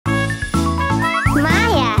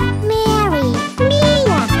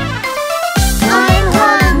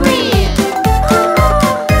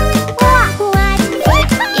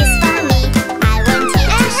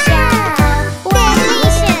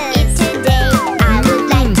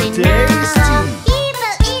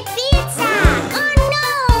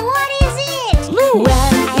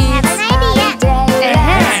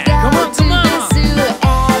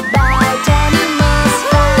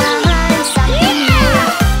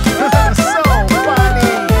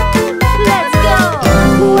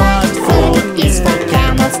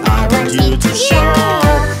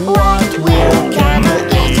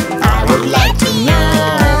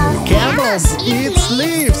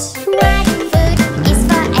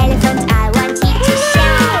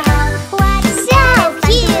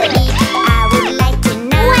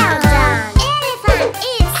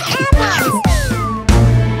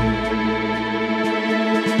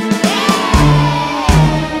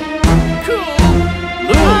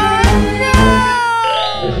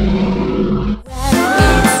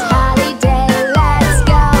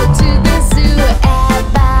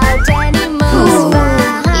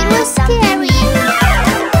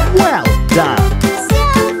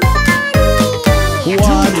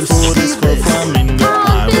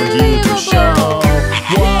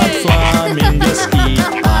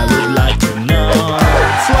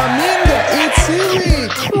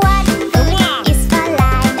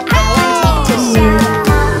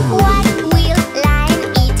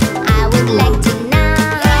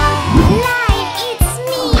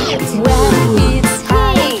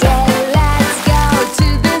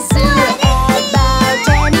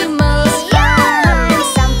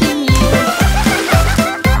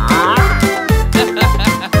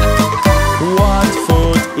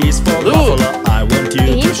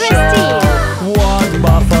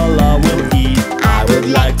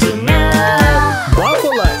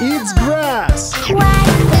eats grass. What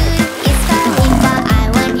food is for Hippo? I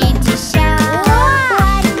want you to show.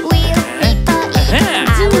 What will Hippo eat?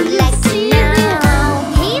 I would like to know.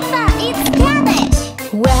 Hippo eats cabbage.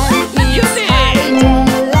 Well, it's holiday.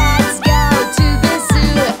 Let's go to the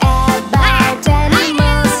zoo. About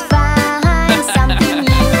animals, find something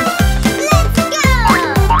new. Let's go.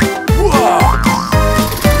 What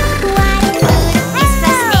food is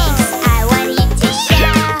for snakes? I want you to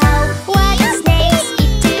show. What snakes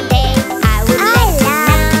eat today? I would like to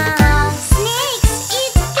know. Snakes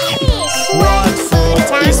eat fish. What food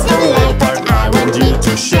is for leopard? I want you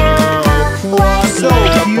to show. What So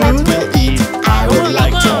leopard will eat? I would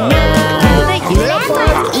like to know.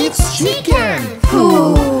 Leopard eats chicken.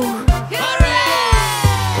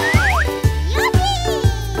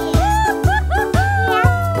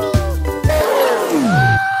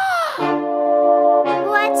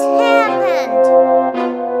 What's happened?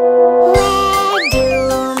 Where do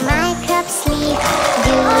my crops sleep?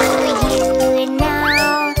 Do you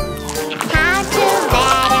know how to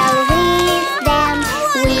battle with them?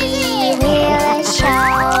 We will show.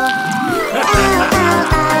 Oh, oh,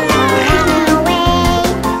 oh, oh, run away.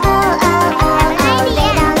 Oh, oh, oh, oh,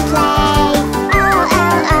 they don't play. Oh,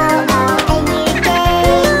 oh, oh, oh, a new day.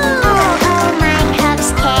 Oh, oh, my crops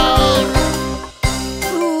came.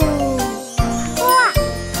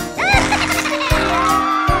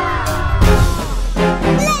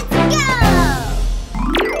 Let's go!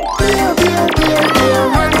 Pew, pew, pew, pew,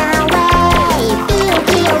 run away. Pew,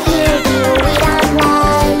 pew, pew, pew, we don't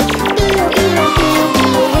play. Pew, pew, pew, pew,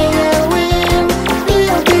 we will win.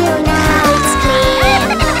 Pew, pew, now it's clean.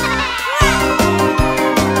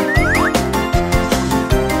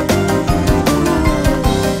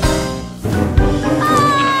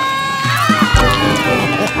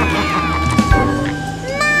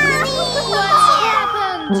 What's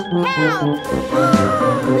happened?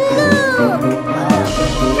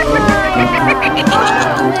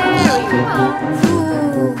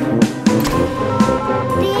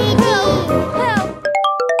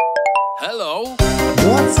 Hello.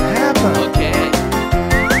 What's happened? Okay.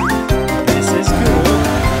 This is good.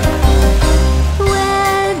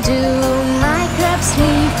 Where do my crops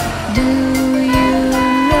sleep? Do you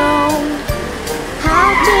know how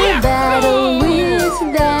to battle with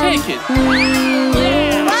them? Take it. We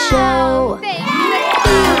will show. Pew,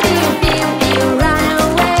 pew, pew, pew, run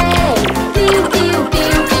away. Pew, pew,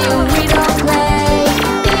 pew, pew, we don't play.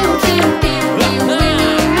 Pew, pew, pew, pew, we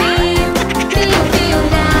will win. Pew, pew,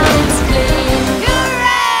 now it's clean.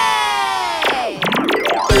 Hooray!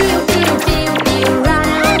 Pew, pew, pew, pew, run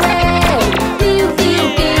away. Pew, pew,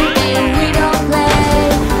 pew, pew, we don't play.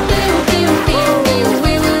 Pew, pew, pew, pew,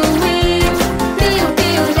 we will win. Pew,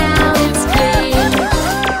 pew, now it's clean.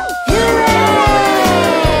 Hooray!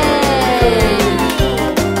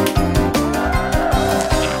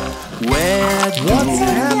 Where do What's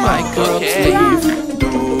happened? my crops Okay. live?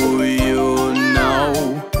 Do you know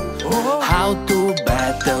how to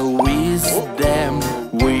battle with them?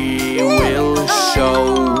 We will show.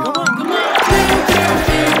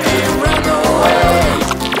 Run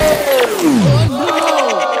away!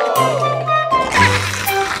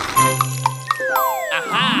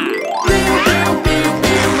 Aha!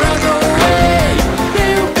 Run away!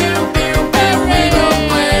 We don't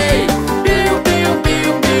play.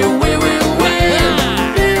 We will win.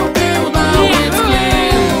 Now it's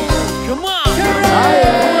clean. Come on!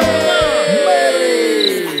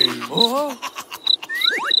 Oh.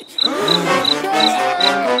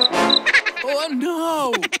 Oh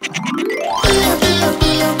no! Pew, pew,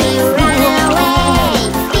 pew, pew, run away.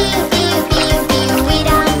 Pew, pew, pew, pew, we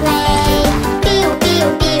don't play. Pew, pew,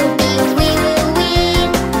 pew, pew, we will win.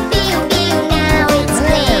 Pew, pew, now it's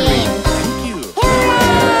clean. Thank you.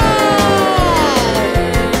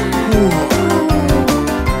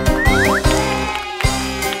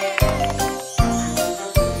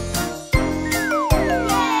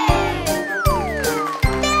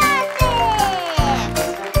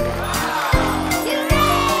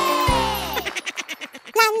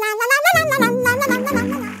 La la la la la.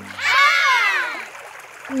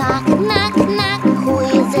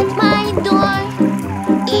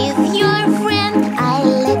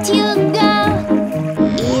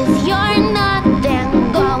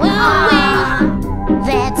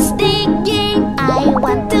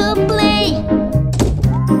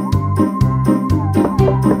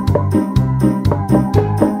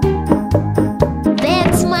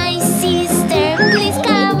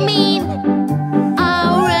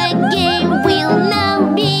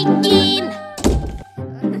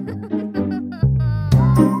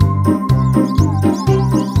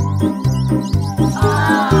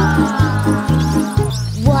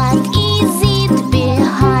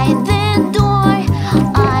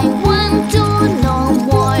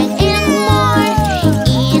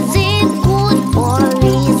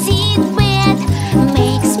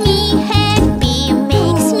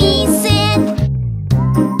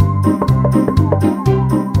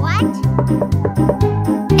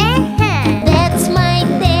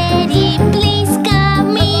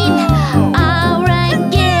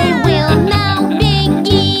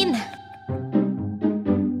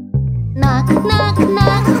 Knock, knock,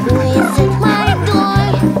 knock, who is at my door?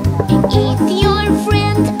 If you're a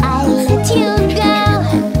friend, I'll let you go.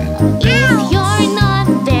 If you're not,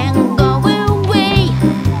 then go away.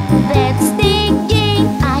 That's the game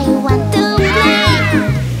I want to play.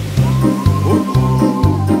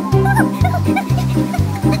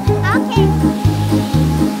 Okay.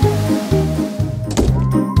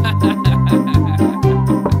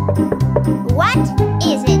 What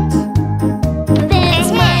is it?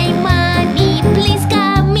 That's my mommy, please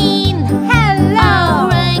come in. Hello.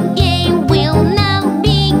 Our game will now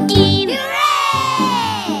begin.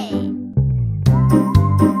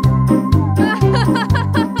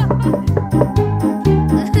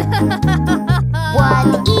 What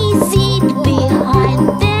is it behind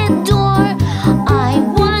the door? I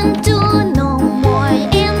want to know more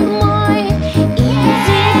and more. Is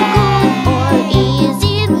it good or is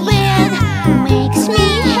it bad? Makes me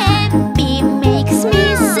happy, makes me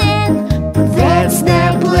sad. That's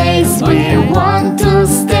the place we want to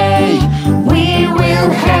stay. We will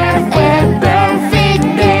have a perfect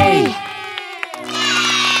day.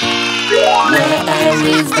 Where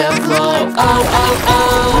is the floor? Oh, oh,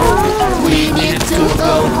 oh. We need to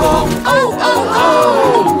go home. Oh, oh,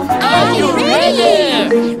 oh. Are you ready?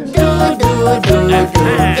 Do, do, do, do.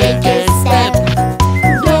 Take a step.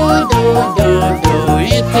 Do, do, do, do.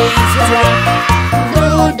 It is trap. Do,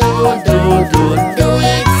 do, do, do. Do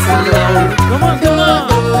it slow. Come on, come on.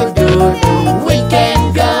 Do, do, do. We can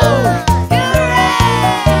go.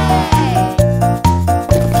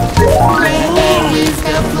 Where is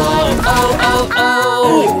the floor? Oh, oh,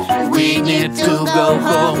 oh. We need to go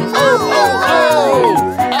home. Oh, oh,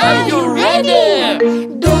 oh. Are you ready?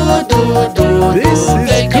 Do, do, do, This do. is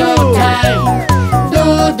Take your cool. time. Do,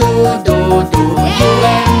 do, do, do. You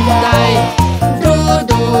and I. Do,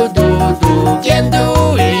 do, do, do. Can do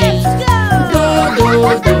it. Do, do,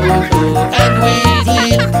 do, do. And we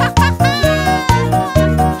did.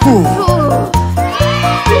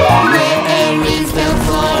 Where is the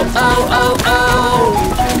floor? Oh, oh,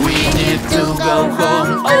 oh. We need to go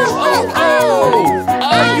home. Oh, oh, oh.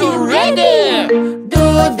 Are you ready? Do,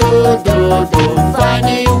 do, do, do. Find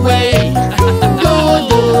a way. Do,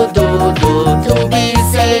 do, do, do. To be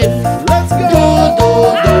safe. Let's Do, go! do,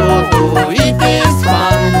 do, do. It is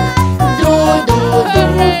fun. Do, do, do,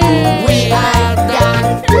 do. We are done.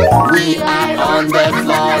 We are on the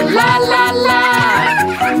floor. La, la, la.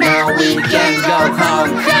 Now we can go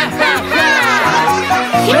home.